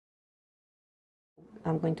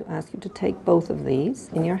I'm going to ask you to take both of these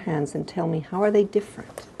in your hands and tell me, how are they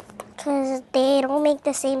different? Because they don't make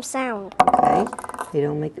the same sound. Okay, they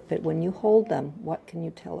don't make it, but when you hold them, what can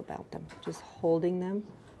you tell about them? Just holding them?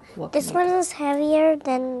 This one is heavier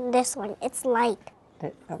than this one. It's light.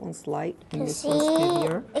 That one's light and this See, one's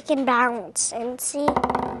heavier. it can bounce, and see,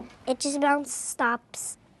 it just bounces,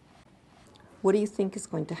 stops. What do you think is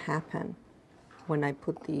going to happen when I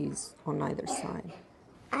put these on either side?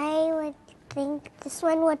 I would think this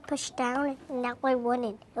one would push down, and that one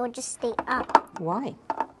wouldn't. It would just stay up. Why?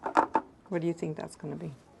 What do you think that's going to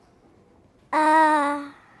be?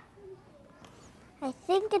 I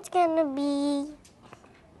think it's gonna be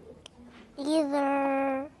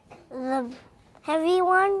either the heavy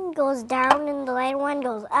one goes down and the light one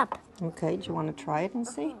goes up. Okay, do you want to try it and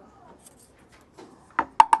see?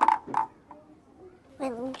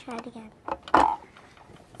 Wait, let me try it again.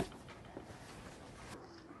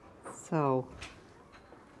 So,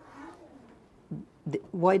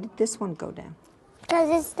 why did this one go down? Because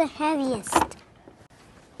it's the heaviest.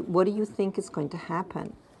 What do you think is going to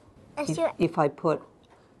happen if I put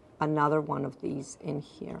another one of these in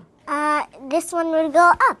here? This one would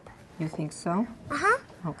go up. You think so? Uh-huh.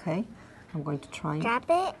 Okay, I'm going to try it. Drop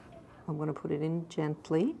it. I'm going to put it in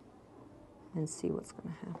gently and see what's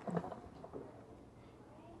going to happen.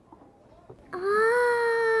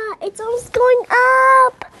 It's almost going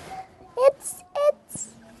up. It's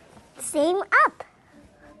same up.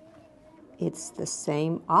 It's the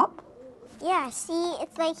same up? Yeah, see,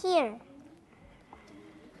 it's like here.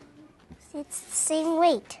 See, it's the same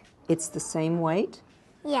weight. It's the same weight?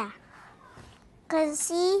 Yeah. Because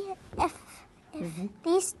see, if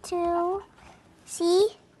these two,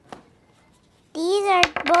 see, these are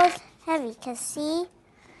both heavy. Because see,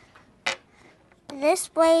 this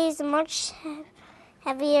weighs much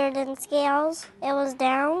heavier than scales. It was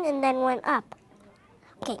down and then went up.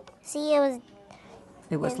 Okay, see, it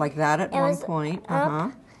was like that at one point.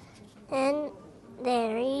 Up, and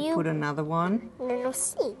there you put another one. And then we'll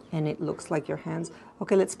see. And it looks like your hands.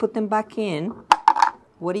 Okay, let's put them back in.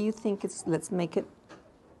 What do you think let's make it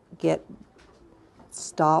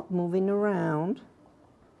stop moving around.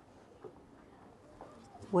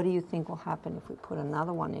 What do you think will happen if we put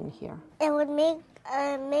another one in here? It would make,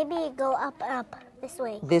 maybe it go up this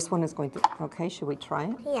way. This one is going to, okay, should we try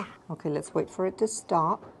it? Yeah. Okay, let's wait for it to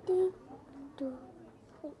stop.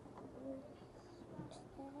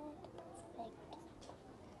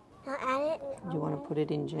 Now add it. You want to put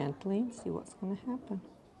it in gently and see what's going to happen.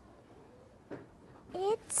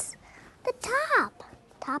 It's the top.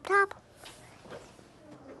 Top.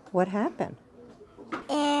 What happened?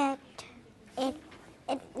 It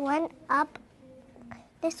went up,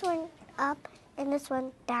 this one up, and this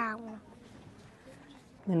one down.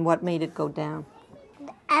 And what made it go down?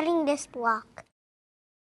 Adding this block.